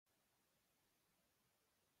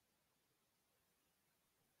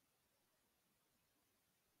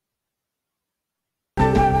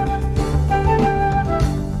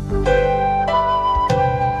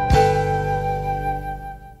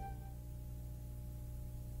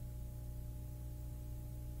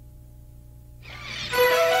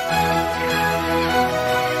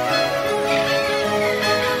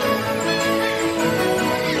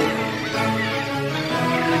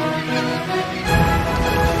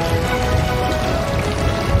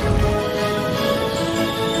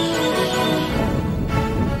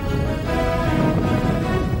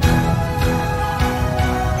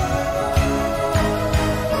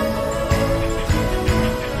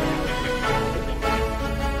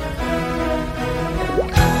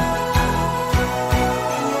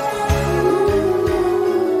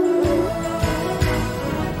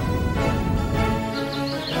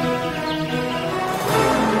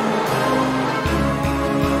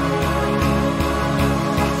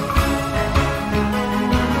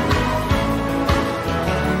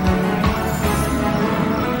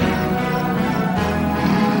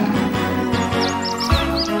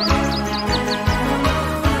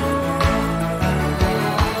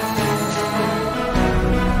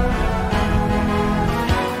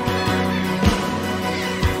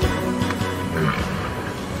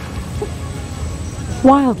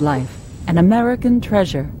Wildlife, an American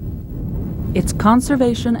treasure. Its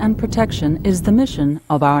conservation and protection is the mission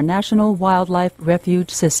of our National Wildlife Refuge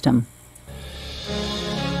System.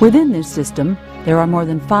 Within this system, there are more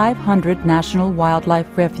than 500 national wildlife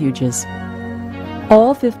refuges.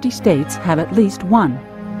 All 50 states have at least one,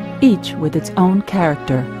 each with its own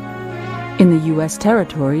character. In the U.S.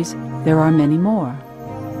 territories, there are many more.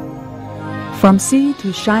 From sea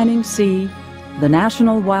to shining sea, the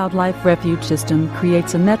National Wildlife Refuge System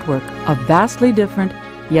creates a network of vastly different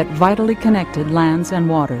yet vitally connected lands and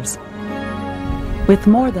waters. With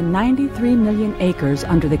more than 93 million acres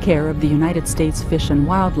under the care of the United States Fish and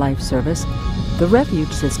Wildlife Service, the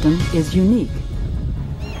refuge system is unique.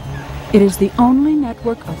 It is the only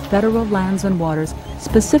network of federal lands and waters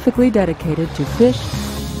specifically dedicated to fish,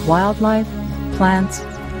 wildlife, plants,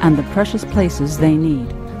 and the precious places they need.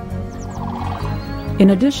 In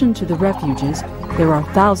addition to the refuges, there are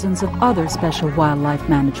thousands of other special wildlife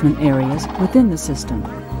management areas within the system.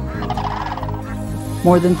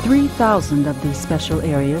 More than 3,000 of these special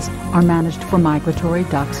areas are managed for migratory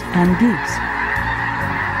ducks and geese.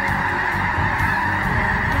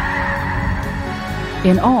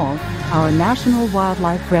 In all, our national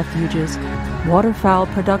wildlife refuges, waterfowl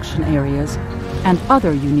production areas, and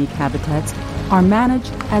other unique habitats are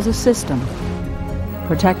managed as a system,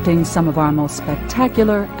 protecting some of our most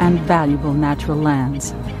spectacular and valuable natural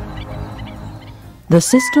lands. The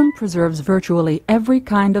system preserves virtually every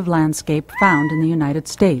kind of landscape found in the United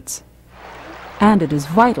States, and it is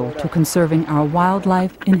vital to conserving our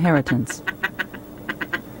wildlife inheritance.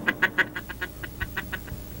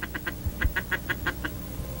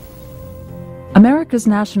 America's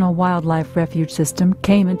National Wildlife Refuge System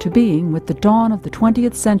came into being with the dawn of the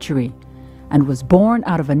 20th century and was born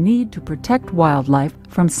out of a need to protect wildlife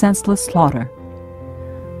from senseless slaughter.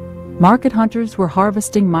 Market hunters were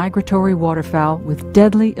harvesting migratory waterfowl with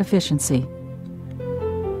deadly efficiency.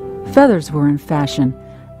 Feathers were in fashion,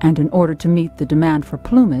 and in order to meet the demand for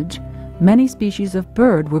plumage, many species of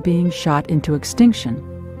bird were being shot into extinction.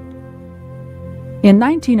 In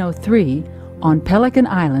 1903, on Pelican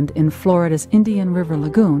Island in Florida's Indian River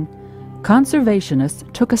Lagoon,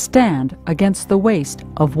 conservationists took a stand against the waste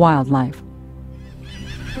of wildlife.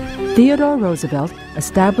 Theodore Roosevelt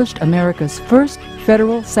established America's first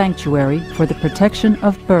federal sanctuary for the protection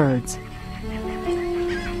of birds.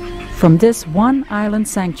 From this one island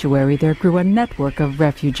sanctuary, there grew a network of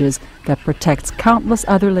refuges that protects countless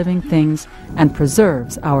other living things and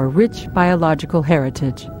preserves our rich biological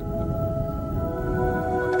heritage.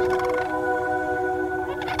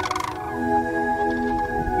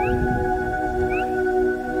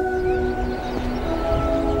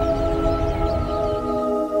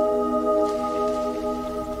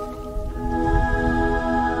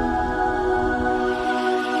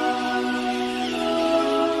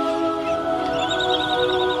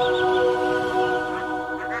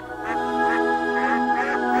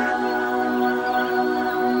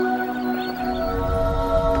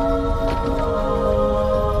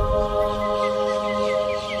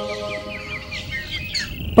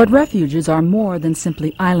 But refuges are more than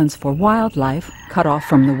simply islands for wildlife cut off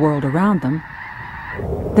from the world around them.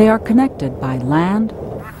 They are connected by land,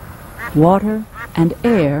 water, and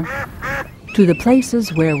air to the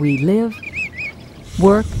places where we live,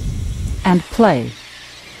 work, and play.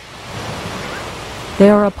 They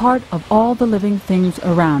are a part of all the living things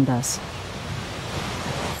around us.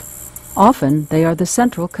 Often they are the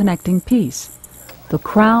central connecting piece, the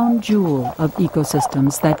crown jewel of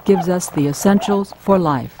ecosystems that gives us the essentials for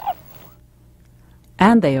life.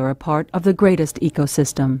 And they are a part of the greatest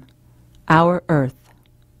ecosystem, our Earth.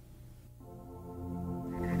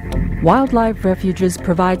 Wildlife refuges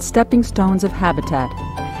provide stepping stones of habitat,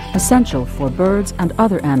 essential for birds and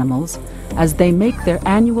other animals as they make their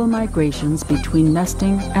annual migrations between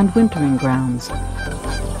nesting and wintering grounds.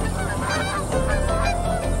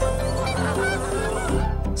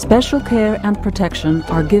 Special care and protection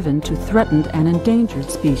are given to threatened and endangered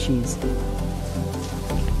species.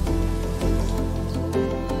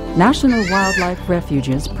 National wildlife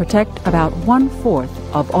refuges protect about 1/4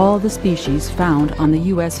 of all the species found on the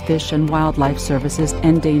U.S. Fish and Wildlife Service's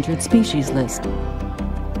endangered species list.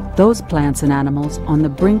 Those plants and animals on the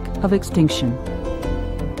brink of extinction.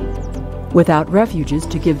 Without refuges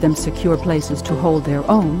to give them secure places to hold their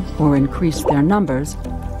own or increase their numbers,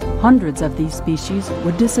 hundreds of these species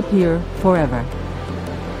would disappear forever.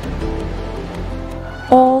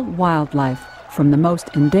 All wildlife, from the most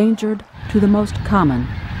endangered to the most common,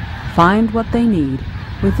 find what they need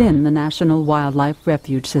within the National Wildlife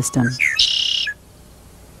Refuge System.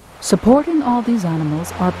 Supporting all these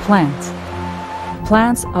animals are plants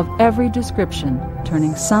of every description to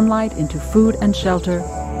turning sunlight into food and shelter,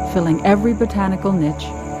 filling every botanical niche,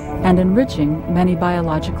 and enriching many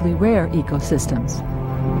biologically rare ecosystems.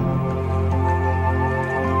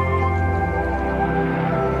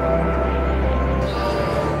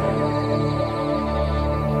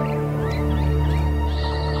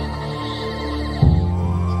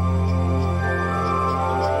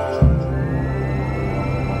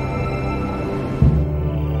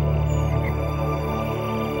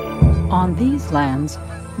 On these lands,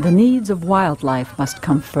 the needs of wildlife must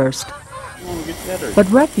come first. But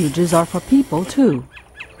refuges are for people too.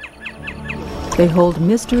 They hold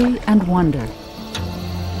mystery and wonder.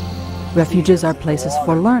 Refuges are places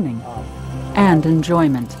for learning and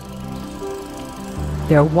enjoyment.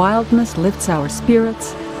 Their wildness lifts our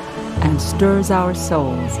spirits and stirs our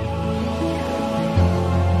souls.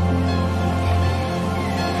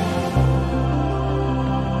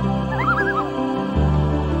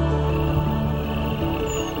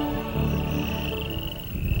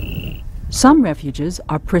 Some refuges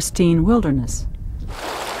are pristine wilderness.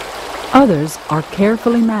 Others are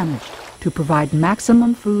carefully managed to provide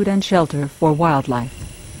maximum food and shelter for wildlife.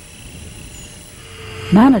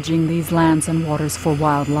 Managing these lands and waters for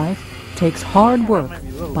wildlife takes hard work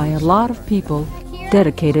by a lot of people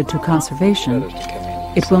dedicated to conservation.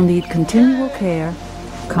 It will need continual care,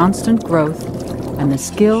 constant growth, and the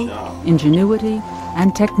skill, ingenuity,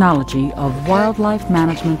 and technology of wildlife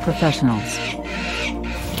management professionals.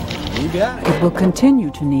 It will continue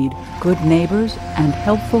to need good neighbors and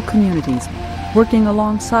helpful communities working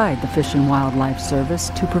alongside the Fish and Wildlife Service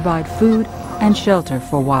to provide food and shelter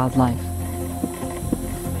for wildlife.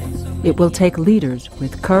 It will take leaders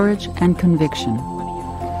with courage and conviction.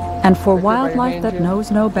 And for wildlife that knows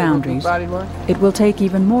no boundaries, it will take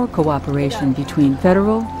even more cooperation between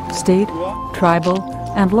federal, state, tribal,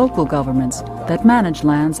 and local governments that manage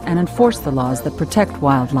lands and enforce the laws that protect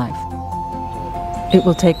wildlife. It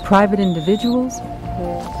will take private individuals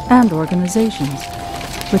and organizations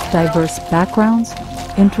with diverse backgrounds,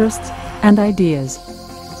 interests, and ideas,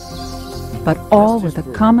 but all with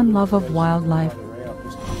a common love of wildlife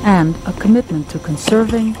and a commitment to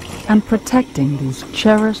conserving and protecting these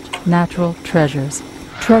cherished natural treasures,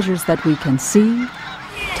 treasures that we can see,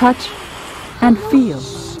 touch, and feel,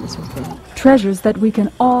 treasures that we can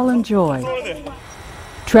all enjoy,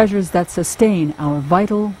 treasures that sustain our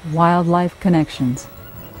vital wildlife connections.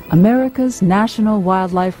 America's National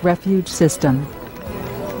Wildlife Refuge System,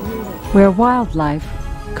 where wildlife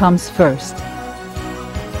comes first.